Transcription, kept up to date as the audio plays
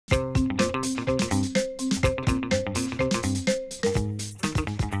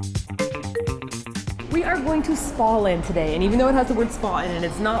going to spa land today, and even though it has the word spa in it,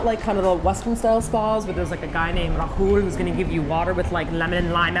 it's not like kind of the Western style spas where there's like a guy named Rahul who's gonna give you water with like lemon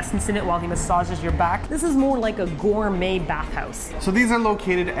and lime essence in it while he massages your back. This is more like a gourmet bathhouse. So these are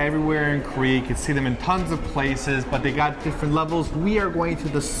located everywhere in Korea. You can see them in tons of places, but they got different levels. We are going to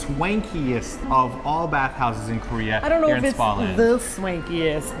the swankiest of all bathhouses in Korea. I don't know here if in it's Spaland. the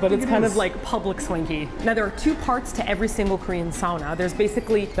swankiest, but it's kind of like public swanky. Now there are two parts to every single Korean sauna. There's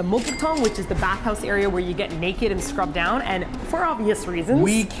basically the 목욕탕, which is the bathhouse area where you get naked and scrub down, and for obvious reasons.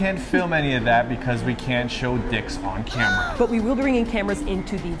 We can't film any of that because we can't show dicks on camera. But we will be bringing cameras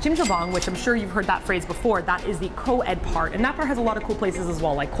into the jimjilbang, which I'm sure you've heard that phrase before. That is the co-ed part, and that part has a lot of cool places as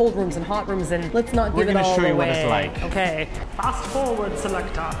well, like cold rooms and hot rooms, and let's not give it all away. We're gonna show you what it's like. Okay, fast forward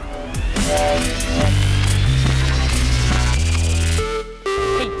selector.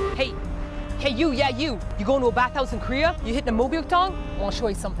 Hey, you, yeah, you. You going to a bathhouse in Korea? You hitting a 목욕탕? I want to show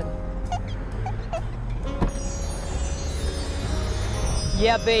you something.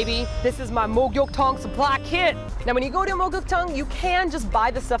 Yeah, baby, this is my 목욕탕 supply kit. Now, when you go to a 목욕탕, you can just buy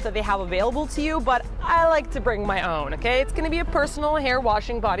the stuff that they have available to you, but I like to bring my own, okay? It's gonna be a personal hair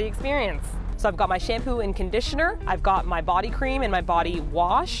washing body experience. So I've got my shampoo and conditioner, I've got my body cream and my body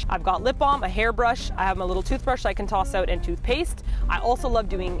wash, I've got lip balm, a hairbrush, I have my little toothbrush I can toss out, and toothpaste. I also love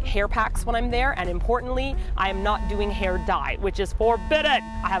doing hair packs when I'm there, and importantly, I am not doing hair dye, which is forbidden.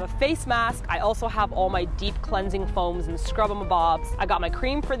 I have a face mask, I also have all my deep cleansing foams and scrub-em-a-bobs. I got my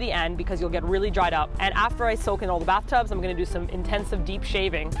cream for the end because you'll get really dried up. And after I soak in all the bathtubs, I'm gonna do some intensive deep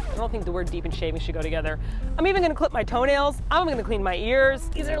shaving. I don't think the word deep and shaving should go together. I'm even gonna clip my toenails, I'm gonna clean my ears.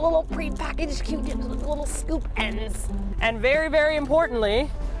 These are little pre-packaged Q-tips with little scoop ends. And very, very importantly,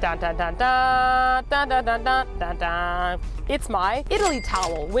 dun, dun, dun, dun, dun, dun, dun, dun, dun, dun. It's my Italy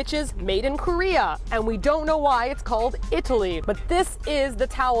towel, which is made in Korea. And we don't know why it's called Italy, but this is the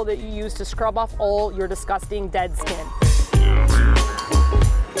towel that you use to scrub off all your disgusting dead skin.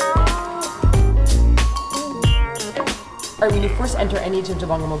 All right, when you first enter any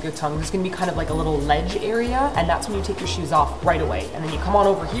jimjilbang or 목욕탕, there's gonna be kind of like a little ledge area, and that's when you take your shoes off right away. And then you come on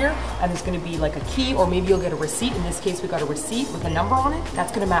over here, and there's gonna be like a key, or maybe you'll get a receipt. In this case, we got a receipt with a number on it.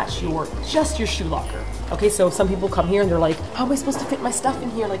 That's gonna match just your shoe locker. Okay, so some people come here and they're like, how am I supposed to fit my stuff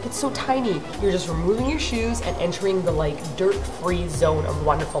in here? Like, it's so tiny. You're just removing your shoes and entering the like dirt-free zone of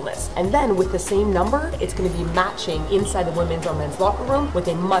wonderfulness. And then with the same number, it's gonna be matching inside the women's or men's locker room with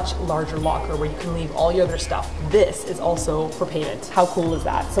a much larger locker where you can leave all your other stuff. This is also for payment. How cool is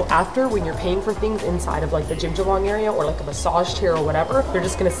that? So after, when you're paying for things inside of like the jimjilbang area or like a massage chair or whatever, they're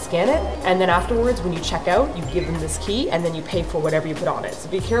just gonna scan it. And then afterwards, when you check out, you give them this key and then you pay for whatever you put on it. So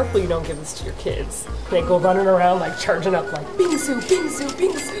be careful you don't give this to your kids. They go running around like charging up like bingsu, bingsu,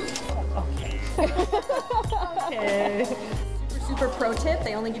 bingsu. Okay. Okay. Super pro tip,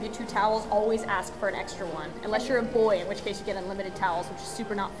 they only give you 2 towels, always ask for an extra one. Unless you're a boy, in which case you get unlimited towels, which is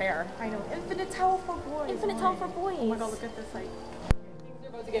super not fair. I know, infinite towel for boys. Infinite towel for boys. Oh my god, look at this like. They're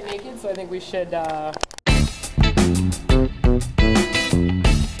about to get naked, so I think we should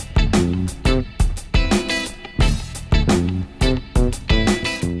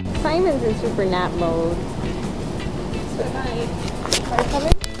Simon's in super nap mode. So nice. Are you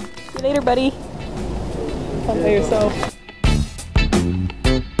coming? See you later, buddy. Come by yourself.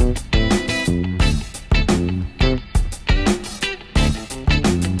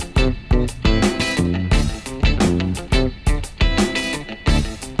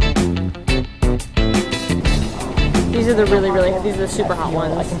 These are the these are the super hot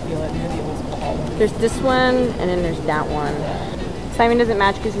ones. I can feel it. There's this one, and then there's that one. Simon doesn't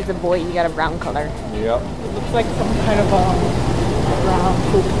match because he's a boy, you got a brown color. Yep. It looks like some kind of brown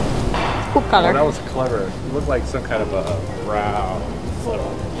poop. Poop color. Oh, that was clever. It looked like some kind of a brown.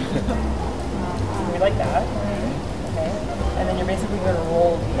 We like that. Okay. And then you're basically going to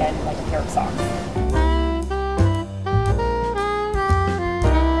roll the end like a pair of socks.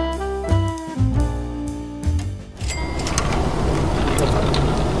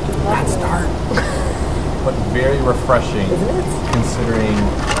 That's dark. But very refreshing, isn't it? Considering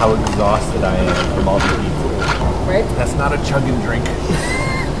how exhausted I am from all the people. Right? That's not a chug and drink.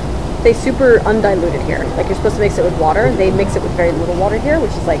 They super undiluted here. Like you're supposed to mix it with water. They mix it with very little water here,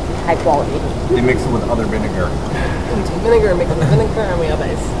 which is like high quality. They mix it with other vinegar. We take vinegar and make it with vinegar, and we have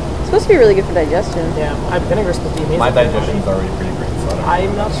ice. It's supposed to be really good for digestion. Yeah, vinegar's supposed to be amazing. My digestion's already pretty great, so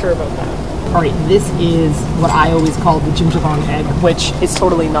I'm not sure about that. All right, this is what I always call the jimjilbang egg, which is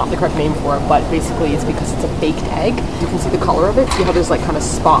totally not the correct name for it, but basically it's because it's a baked egg. You can see the color of it. See how there's like kind of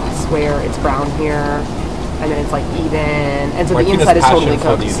spots where it's brown here, and then it's like even, and so the inside is totally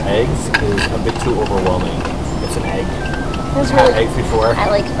cooked. These eggs is a bit too overwhelming. It's an egg. It's really, eggs before. I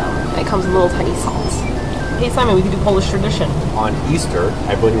like them. It comes with little tiny salts. Hey Simon, we could do Polish tradition. On Easter,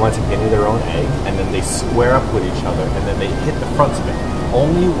 everybody wants to guinea their own egg, and then they square up with each other, and then they hit the fronts of it.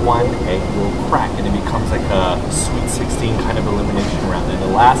 Only one egg will crack, and it becomes like a Sweet 16 kind of elimination round. And the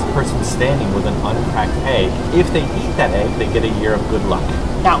last person standing with an uncracked egg, if they eat that egg, they get a year of good luck.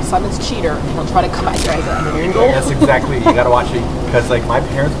 Now, Simon's a cheater. He'll try to come at your egg at an angle. Yes, exactly. You gotta watch it, because like my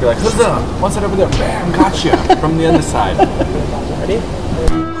parents be like, huzzah, one side over there, bam, gotcha, from the other side. Ready?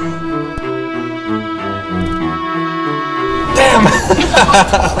 Damn!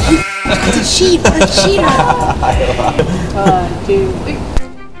 It's a cheat, what a cheater! 1, 2, 3.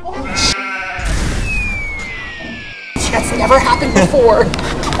 That's never happened before.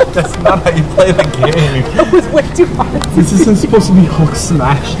 That's not how you play the game. That was way too hard. This isn't supposed to be Hulk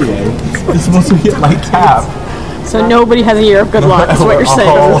smash day. It's supposed to be a light tap. So nobody has a year of good luck, is what you're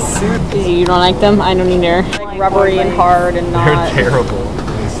saying. You don't like them? I don't either. Like rubbery and hard and not... They're terrible.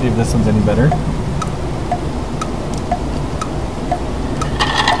 Let's see if this one's any better.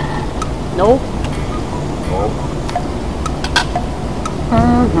 Nope.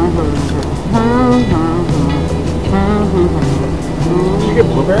 Did you get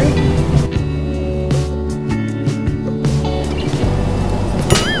blueberry?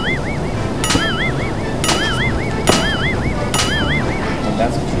 And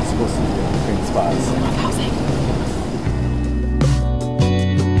that's what you're supposed to do in green spots.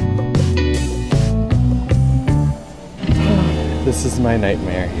 This is my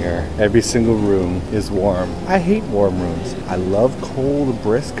nightmare here. Every single room is warm. I hate warm rooms. I love cold,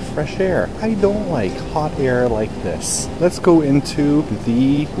 brisk, fresh air. I don't like hot air like this. Let's go into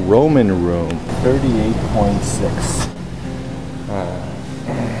the Roman room,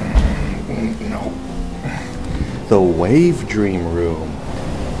 38.6. No. The Wave Dream room,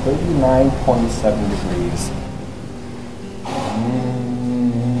 39.7 degrees.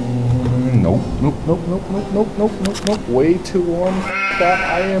 Nope, nope, nope, nope, nope, nope, nope, nope, nope. Way too warm. That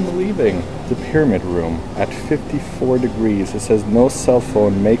I am leaving. The Pyramid room at 54 degrees. It says no cell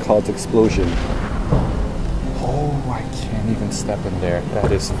phone may cause explosion. Oh, I can't even step in there.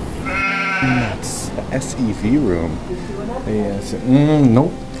 That is nuts. The SEV room. Yes.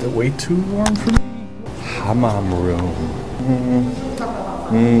 Nope. They're way too warm for me. Hammam room.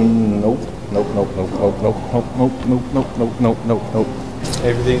 Nope. Nope, nope, nope, nope, nope, nope, nope, nope, nope, nope, nope, nope, nope.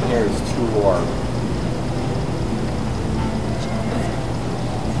 Everything here is too warm.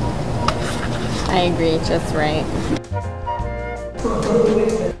 I agree, just right. Oh,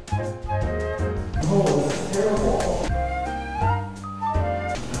 this is terrible.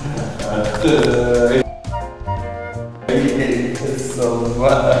 I hate this so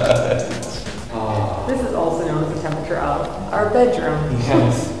much. This is also known as the temperature of our bedroom.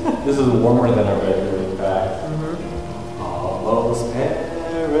 Yes, this is warmer than our bedroom, in fact. Almost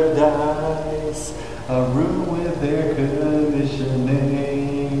paradise, a room with air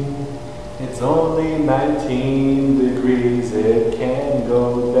conditioning. It's only 19 degrees, it can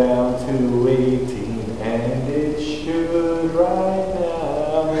go down to 18, and it should right now.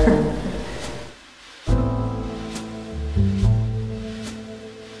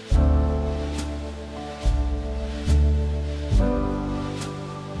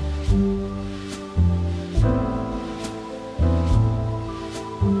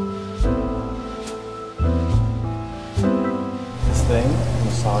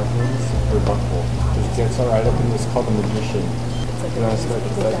 Massages her buckle. It gets her right up in this called the magician. It's like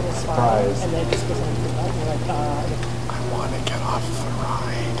it's like surprise. And then it just goes on your butt. You're like, I want to get off the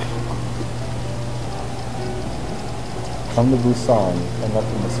ride. Come to Busan and let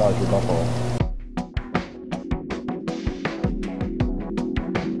them massage your buckle.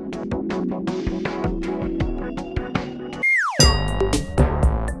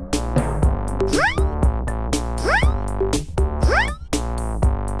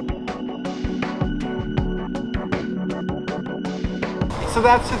 So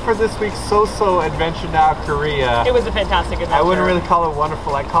that's it for this week's So-So Adventure Now Korea. It was a fantastic adventure. I wouldn't really call it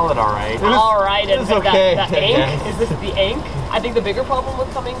wonderful, I'd call it alright. Alright, and okay. the ink? Yes. Is this the ink? I think the bigger problem with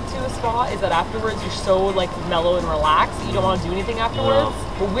coming to a spa is that afterwards you're so like mellow and relaxed that you don't want to do anything afterwards.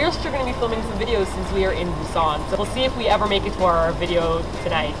 No. But we're still going to be filming some videos since we are in Busan. So we'll see if we ever make it to our video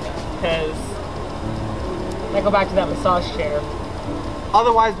tonight. Because I go back to that massage chair.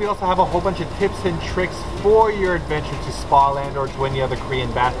 Otherwise, we also have a whole bunch of tips and tricks for your adventure to Spaland or to any other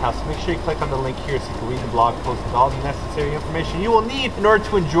Korean bathhouse. So make sure you click on the link here so you can read the blog post with all the necessary information you will need in order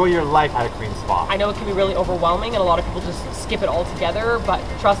to enjoy your life at a Korean spa. I know it can be really overwhelming and a lot of people just skip it altogether, but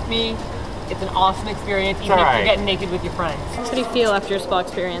trust me, it's an awesome experience even if you're getting naked with your friends. So what do you feel after your spa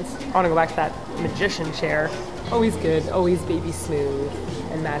experience? I want to go back to that magician chair. Always good, always baby smooth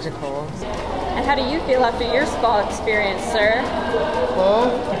and magical. And how do you feel after your spa experience, sir? Huh?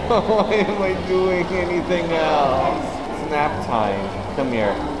 Why am I doing anything else? It's nap time. Come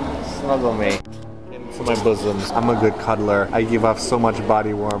here. Snuggle me. Into my bosoms. I'm a good cuddler. I give off so much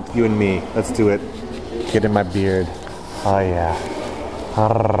body warmth. You and me. Let's do it. Get in my beard. Oh yeah.